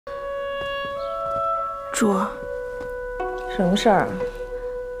主儿，什么事儿啊？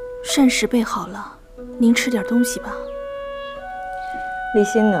膳食备好了，您吃点东西吧。立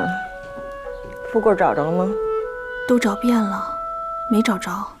新呢？富贵找着了吗？都找遍了，没找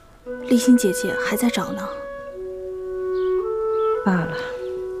着。立新姐姐还在找呢。罢了，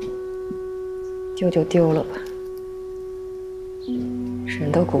丢就丢了吧。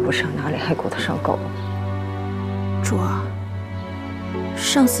人都顾不上，哪里还顾得上狗？主儿，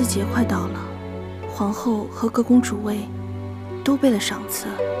上巳节快到了，皇后和各公主位都备了赏赐，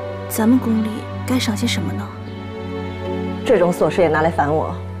咱们宫里该赏些什么呢？这种琐事也拿来烦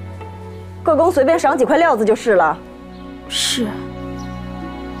我？各宫随便赏几块料子就是了。是。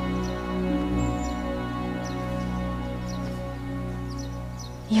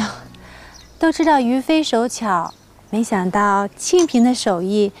哟，都知道于妃手巧，没想到庆嫔的手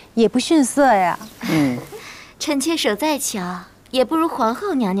艺也不逊色呀。臣妾手再巧，也不如皇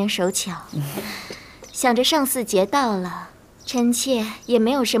后娘娘手巧。想着上巳节到了，臣妾也没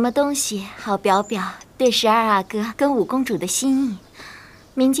有什么东西好表表对12阿哥跟5公主的心意。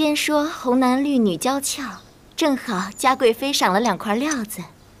民间说红男绿女娇俏，正好嘉贵妃赏了2块料子，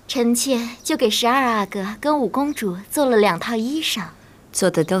臣妾就给12阿哥跟5公主做了2套衣裳，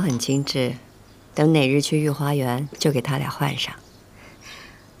做的都很精致。等哪日去御花园，就给他俩换上。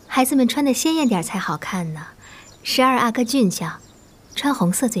孩子们穿的鲜艳点才好看呢。12阿哥俊俏，穿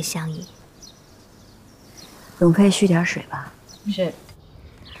红色最相宜。容妃续点水吧。是。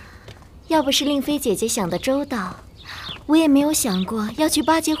要不是令妃姐姐想得周到，我也没有想过要去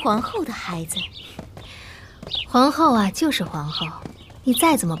巴结皇后的孩子。皇后啊，就是皇后，你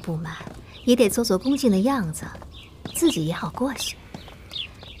再怎么不满，也得做做恭敬的样子，自己也好过些。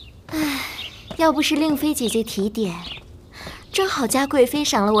唉，要不是令妃姐姐提点，正好嘉贵妃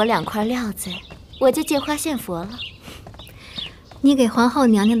赏了我2块料子，我就借花献佛了。你给皇后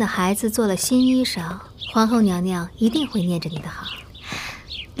娘娘的孩子做了新衣裳，皇后娘娘一定会念着你的好。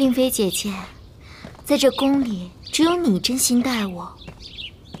令妃姐姐，在这宫里只有你真心待我。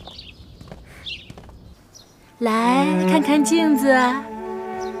来看看镜子，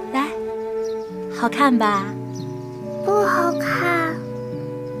来，好看吧？不好看。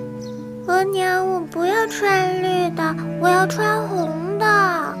额娘，我不要穿绿的，我要穿红的。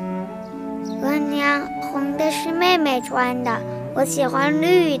额娘，红的是妹妹穿的，我喜欢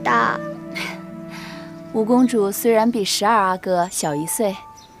绿的。5公主虽然比12阿哥小1岁，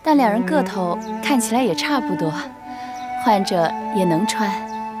但2人个头看起来也差不多，换着也能穿。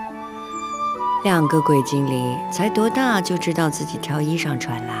2个鬼精灵才多大就知道自己挑衣裳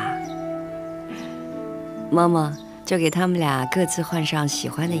穿啦？嬷嬷就给他们俩各自换上喜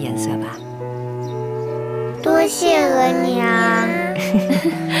欢的颜色吧。多谢额娘。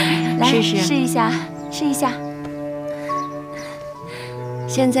来试试，试一下，试一下。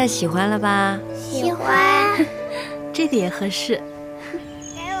现在喜欢了吧？喜欢。这个也合适。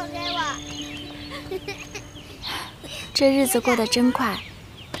给我。这日子过得真快，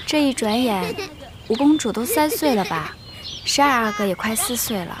这一转眼，5公主都3岁了吧，12阿哥也快4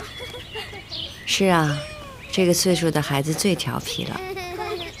岁了。是啊，这个岁数的孩子最调皮了。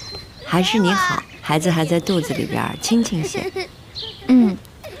还是你好，孩子还在肚子里边，清清些。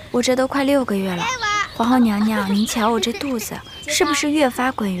我这都快6个月了。皇后娘娘，您瞧我这肚子，是不是越发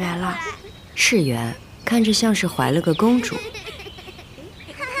滚圆了？是圆，看着像是怀了个公主。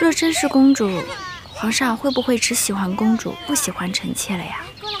若真是公主，皇上会不会只喜欢公主，不喜欢臣妾了呀？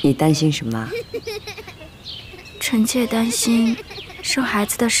你担心什么？臣妾担心生孩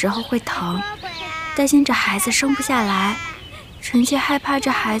子的时候会疼，担心这孩子生不下来，臣妾害怕这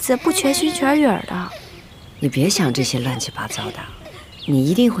孩子不全心全意的。你别想这些乱七八糟的，你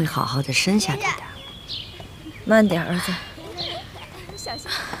一定会好好的生下来的。慢点，儿子。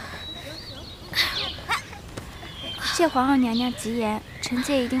谢皇后娘娘吉言，臣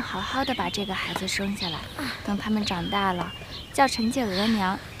妾一定好好的把这个孩子生下来。等他们长大了，叫臣妾额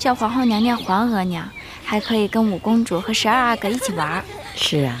娘，叫皇后娘娘皇额娘，还可以跟5公主和12阿哥一起玩。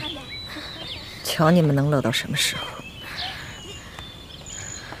是啊，瞧你们能乐到什么时候？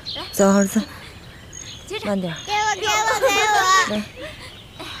走，儿子，慢点。给我。来。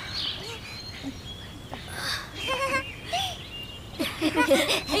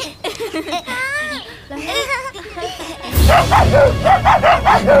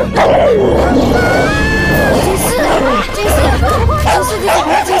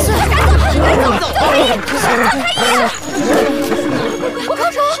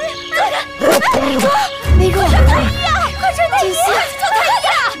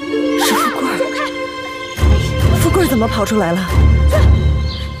是富贵儿，富贵儿怎么跑出来了？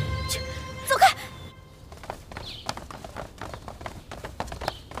走开！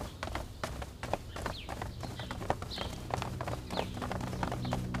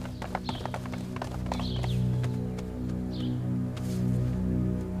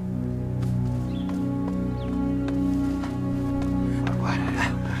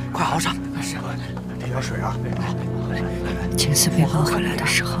快，皇上！是，提点水啊！景四被抱回来的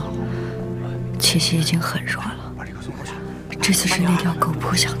时候，气息已经很弱了。把这个送过去。这次是那条狗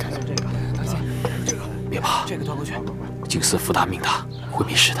扑向他的。别怕，这个端过去。景四福大命大，会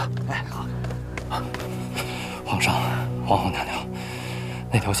没事的。哎，好。皇上，皇后娘娘，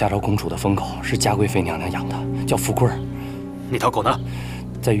那条夏昭公主的疯狗是嘉贵妃娘娘养的，叫富贵儿。那条狗呢？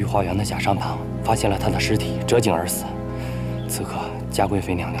在御花园的假山旁发现了她的尸体，折颈而死。此刻，嘉贵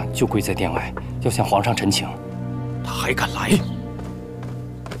妃娘娘就跪在殿外，要向皇上陈情。她还敢来？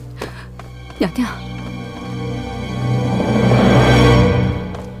娘娘，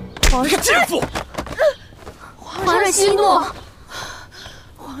皇上，贱妇！皇上息怒。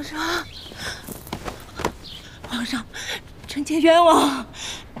皇上，皇上，臣妾冤枉。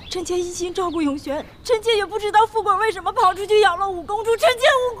臣妾一心照顾永璇，臣妾也不知道富贵为什么跑出去咬了五公主，臣妾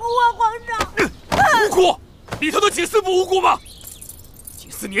无辜啊，皇上。无辜？里头的景四不无辜吗？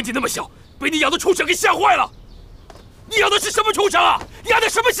景四年纪那么小，被你养的畜生给吓坏了。你养的是什么畜生啊？你养的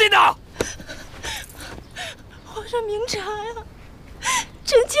什么心啊？皇上明察呀，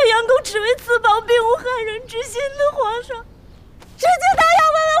臣妾养狗只为自保，并无害人之心的。皇上，臣妾倒要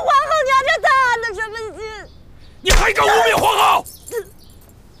问问皇后娘娘，她安的什么心？你还敢污蔑皇后！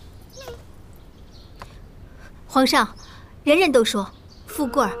皇上，人人都说富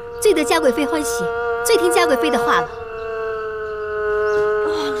贵儿最得嘉贵妃欢喜，最听嘉贵妃的话了。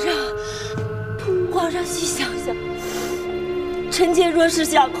皇上细想想，臣妾若是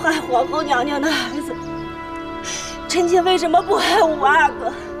想害皇后娘娘的孩子，臣妾为什么不害5阿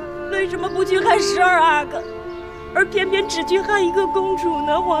哥？为什么不去害12阿哥，而偏偏只去害一个公主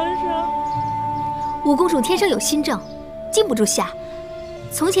呢？皇上，五公主天生有心症，经不住吓，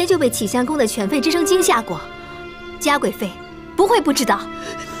从前就被启相宫的犬吠之声惊吓过。嘉贵妃不会不知道。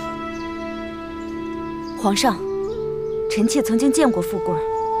皇上，臣妾曾经见过富贵，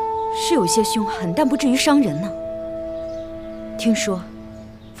是有些凶狠，但不至于伤人呢。听说，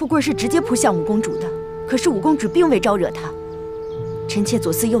富贵是直接扑向五公主的，可是五公主并未招惹他。臣妾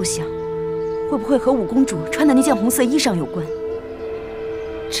左思右想，会不会和五公主穿的那件红色衣裳有关？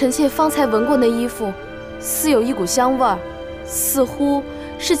臣妾方才闻过那衣服，似有一股香味儿，似乎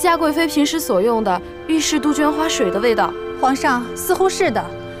是嘉贵妃平时所用的浴室杜鹃花水的味道。皇上，似乎是的。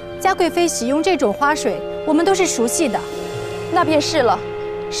嘉贵妃喜用这种花水，我们都是熟悉的。那便是了。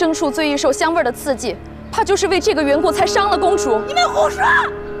牲畜最易受香味的刺激，怕就是为这个缘故才伤了公主。你们胡说！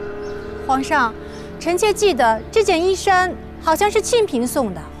皇上，臣妾记得这件衣衫好像是庆嫔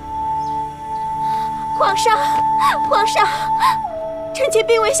送的。皇上，皇上，臣妾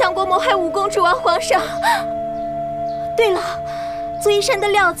并未想过谋害五公主啊，皇上。对了，做衣衫的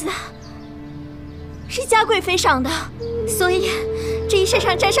料子是嘉贵妃赏的，所以这衣衫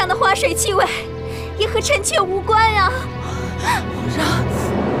上沾上的花水气味也和臣妾无关呀。皇上，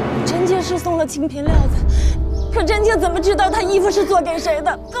臣妾是送了庆嫔料子，可臣妾怎么知道她衣服是做给谁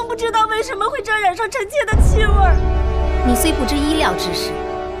的？更不知道为什么会沾染上臣妾的气味。你虽不知衣料之事，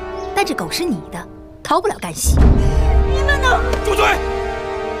但这狗是你的，逃不了干系。你们能住嘴！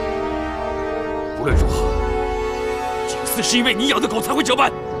无论如何，景四是因为你养的狗才会这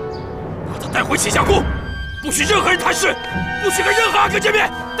般，把他带回启相宫，不许任何人探视，不许跟任何阿哥见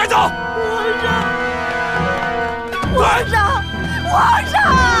面，带走！皇上，皇上，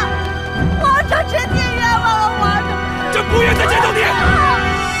皇上，臣妾冤枉了皇上！朕不愿再见到你！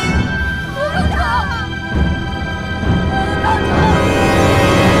五公主，五公主！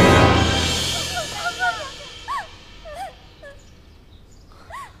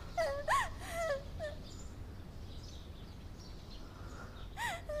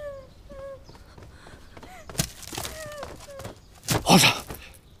皇上，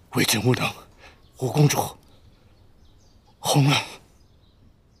微臣无能，五公主红了。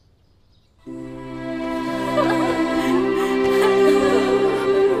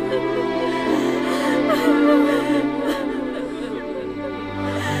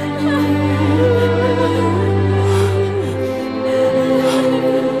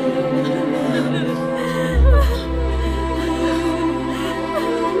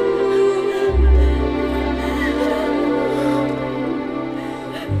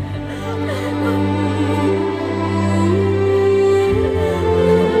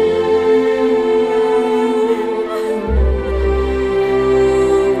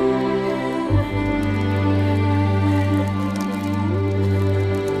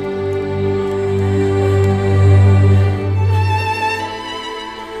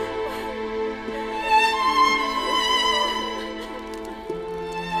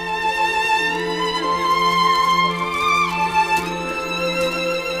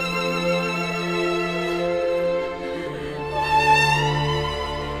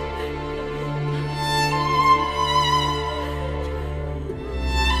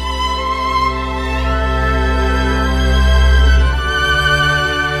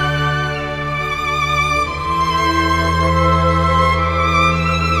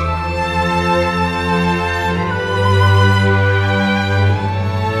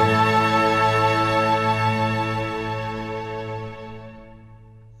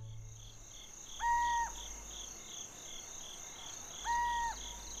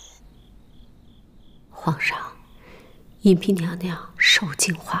皇上，银嫔娘娘受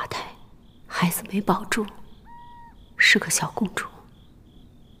惊滑胎，孩子没保住，是个小公主。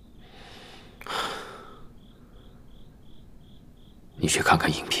你去看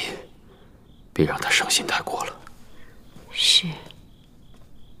看银嫔，别让她伤心太过了。是。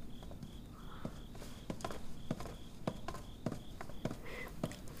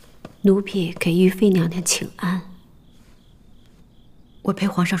奴婢给玉妃娘娘请安。我陪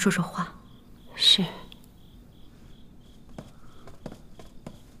皇上说说话。是。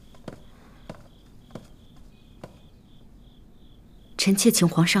臣妾请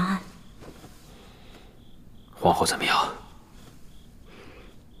皇上安。皇后怎么样？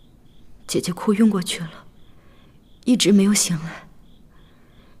姐姐哭晕过去了，一直没有醒来。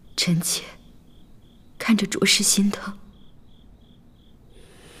臣妾看着着实心疼。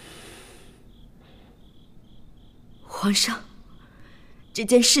皇上，这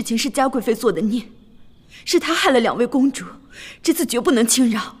件事情是嘉贵妃做的孽，是她害了2位公主，这次绝不能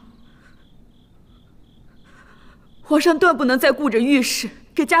轻饶。皇上断不能再顾着御史，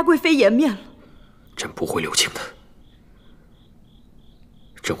给嘉贵妃颜面了。朕不会留情的，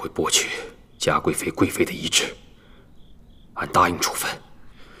朕会剥去嘉贵妃贵妃的遗志，按答应处分。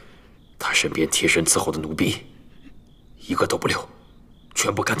她身边贴身伺候的奴婢，一个都不留，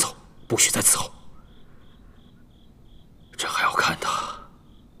全部赶走，不许再伺候。朕还要看她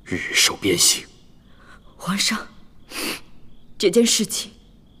日日受鞭刑。皇上，这件事情，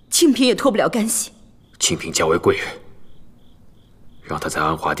庆嫔也脱不了干系。庆嫔较为贵人，让她在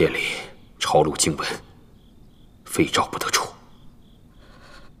安华殿里抄录经文，非诏不得出。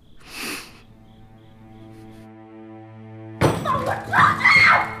放我出去！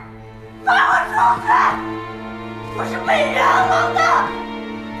放我出去！我是被冤枉的，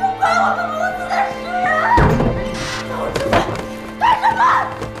不关我们母子的事啊！放我出去！干什么？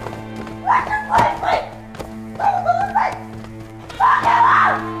我是贵妃，狗奴才！放开我！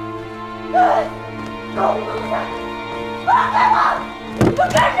狗奴才！放开我！你们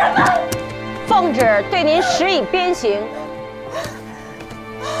干什么？奉旨对您施以鞭刑。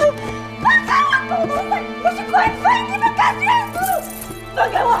放开我，狗奴才！我是贵妃，你们敢这样！放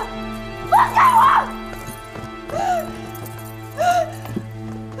开我！放开我！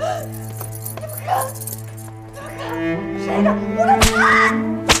你们看，谁的？我的妈！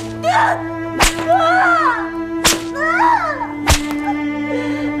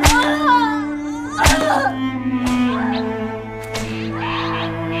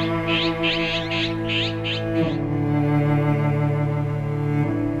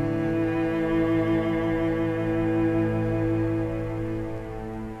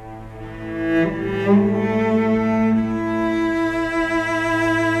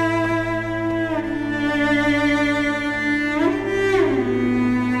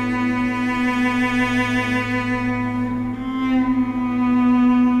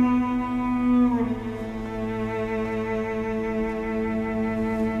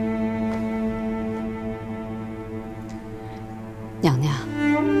娘娘，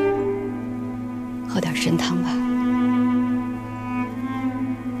喝点参汤吧。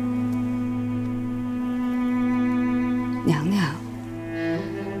娘娘，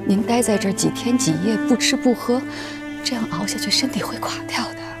您待在这儿几天几夜，不吃不喝，这样熬下去，身体会垮掉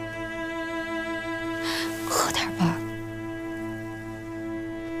的。喝点吧。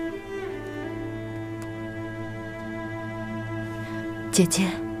姐姐，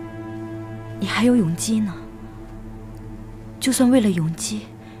你还有永基呢。就算为了永基，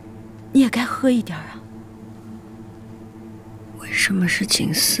你也该喝一点啊。为什么是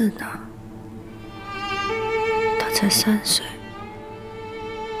景4呢？他才3岁。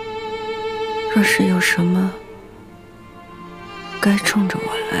若是有什么该冲着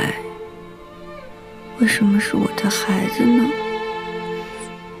我来，为什么是我的孩子呢？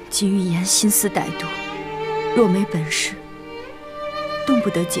金玉妍心思歹毒，若没本事，动不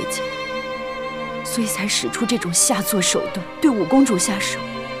得姐姐。所以才使出这种下作手段，对5公主下手。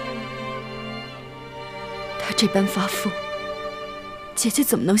她这般发疯，姐姐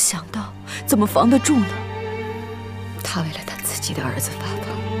怎么能想到，怎么防得住呢？她为了她自己的儿子发疯，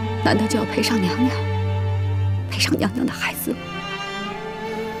难道就要赔上娘娘，赔上娘娘的孩子吗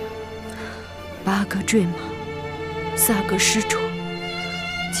？8个坠马，4个失宠，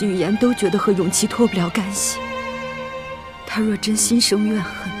金玉妍都觉得和永琪脱不了干系。她若真心生怨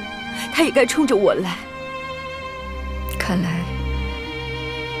恨，他也该冲着我来。看来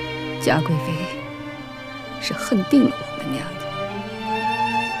嘉贵妃是恨定了我们娘家，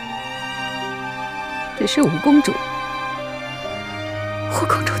只是5公主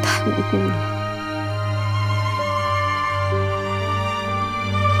太无辜了。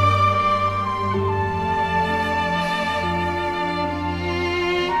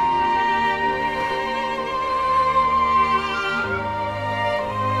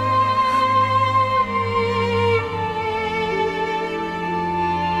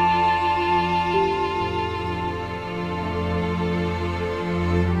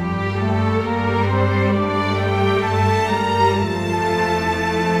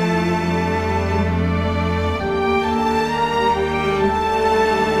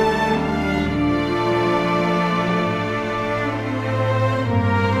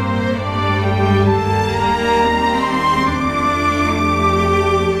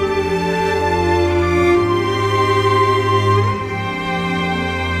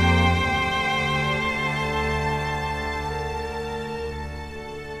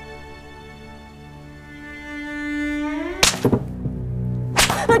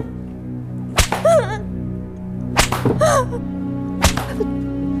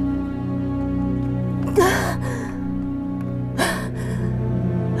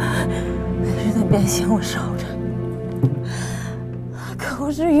鞭刑我受着，可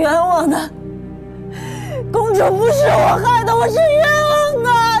我是冤枉的。公主不是我害的，我是冤枉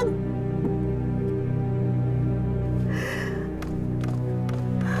的。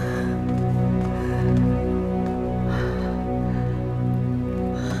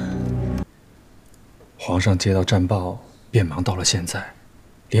皇上接到战报，便忙到了现在，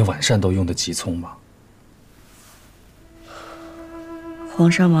连晚膳都用得极匆忙。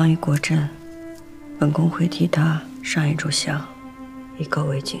皇上忙于国政，本宫会替他上一炷香，以告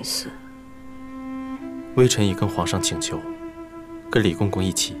慰景思。微臣已跟皇上请求，跟李公公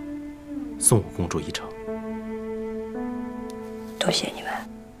一起送武公主一程。多谢你们。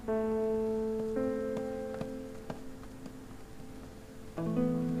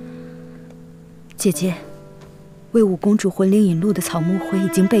姐姐，为武公主魂灵引路的草木灰已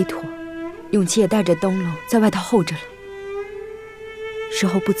经备妥，永琪也带着灯笼在外头候着了。时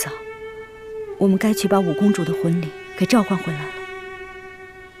候不早，我们该去把武公主的魂灵给召唤回来了。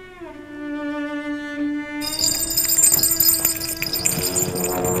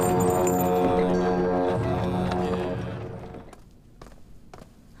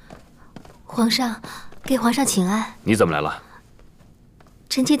皇上，给皇上请安。你怎么来了？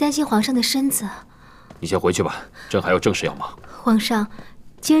臣妾担心皇上的身子。你先回去吧，朕还有正事要忙。皇上，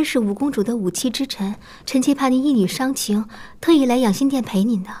今儿是武公主的5期之辰，臣妾怕您一女伤情，特意来养心殿陪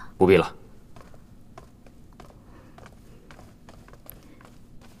您的。不必了。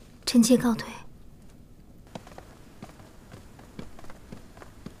臣妾告退。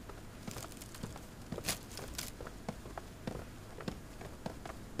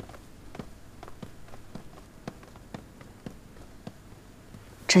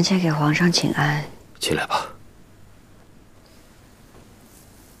臣妾给皇上请安。起来吧。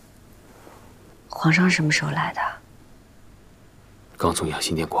皇上什么时候来的？刚从养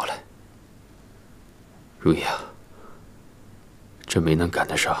心殿过来。如意啊，朕没能赶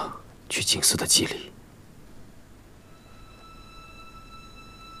得上去景思的祭礼。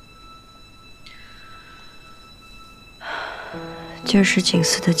今儿是景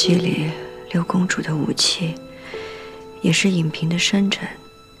思的祭礼，6公主的5期，也是尹嫔的生辰。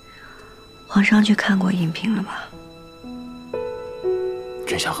皇上去看过尹嫔了吗？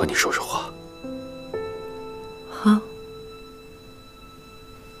朕想和你说说话。好。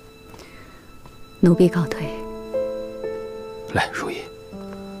奴婢告退。来，如意。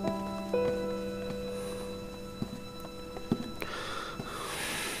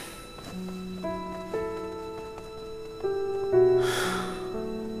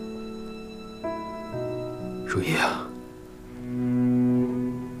如意啊，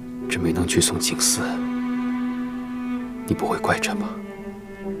朕没能去送景思，你不会怪朕吧？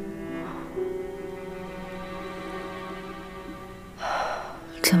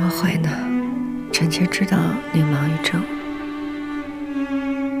怎么会呢？臣妾知道你忙于政务。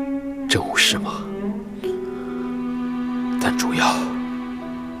政务是吗？但主要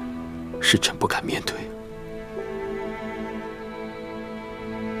是朕不敢面对。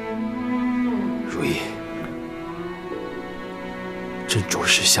如意，朕着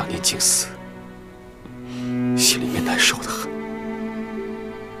实想念景思，心里面难受得很。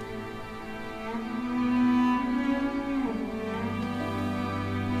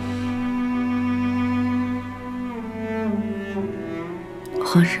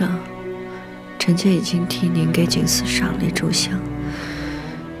皇上，臣妾已经替您给景思上了一炷香。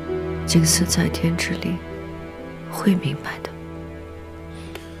景思在天之灵，会明白的。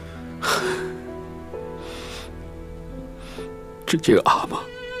朕这个阿玛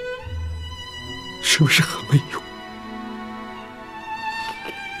是不是很没用？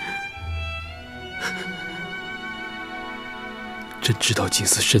朕知道景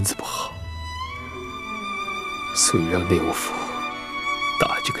思身子不好，所以让内务府打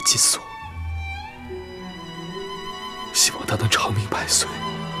了这个金锁，希望他能长命百岁，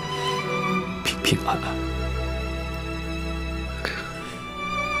平平安安。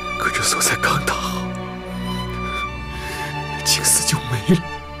可这锁才刚打好，景思就没了。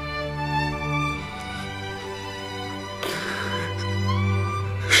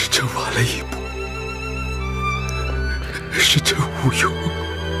是朕晚了一步，是朕无用。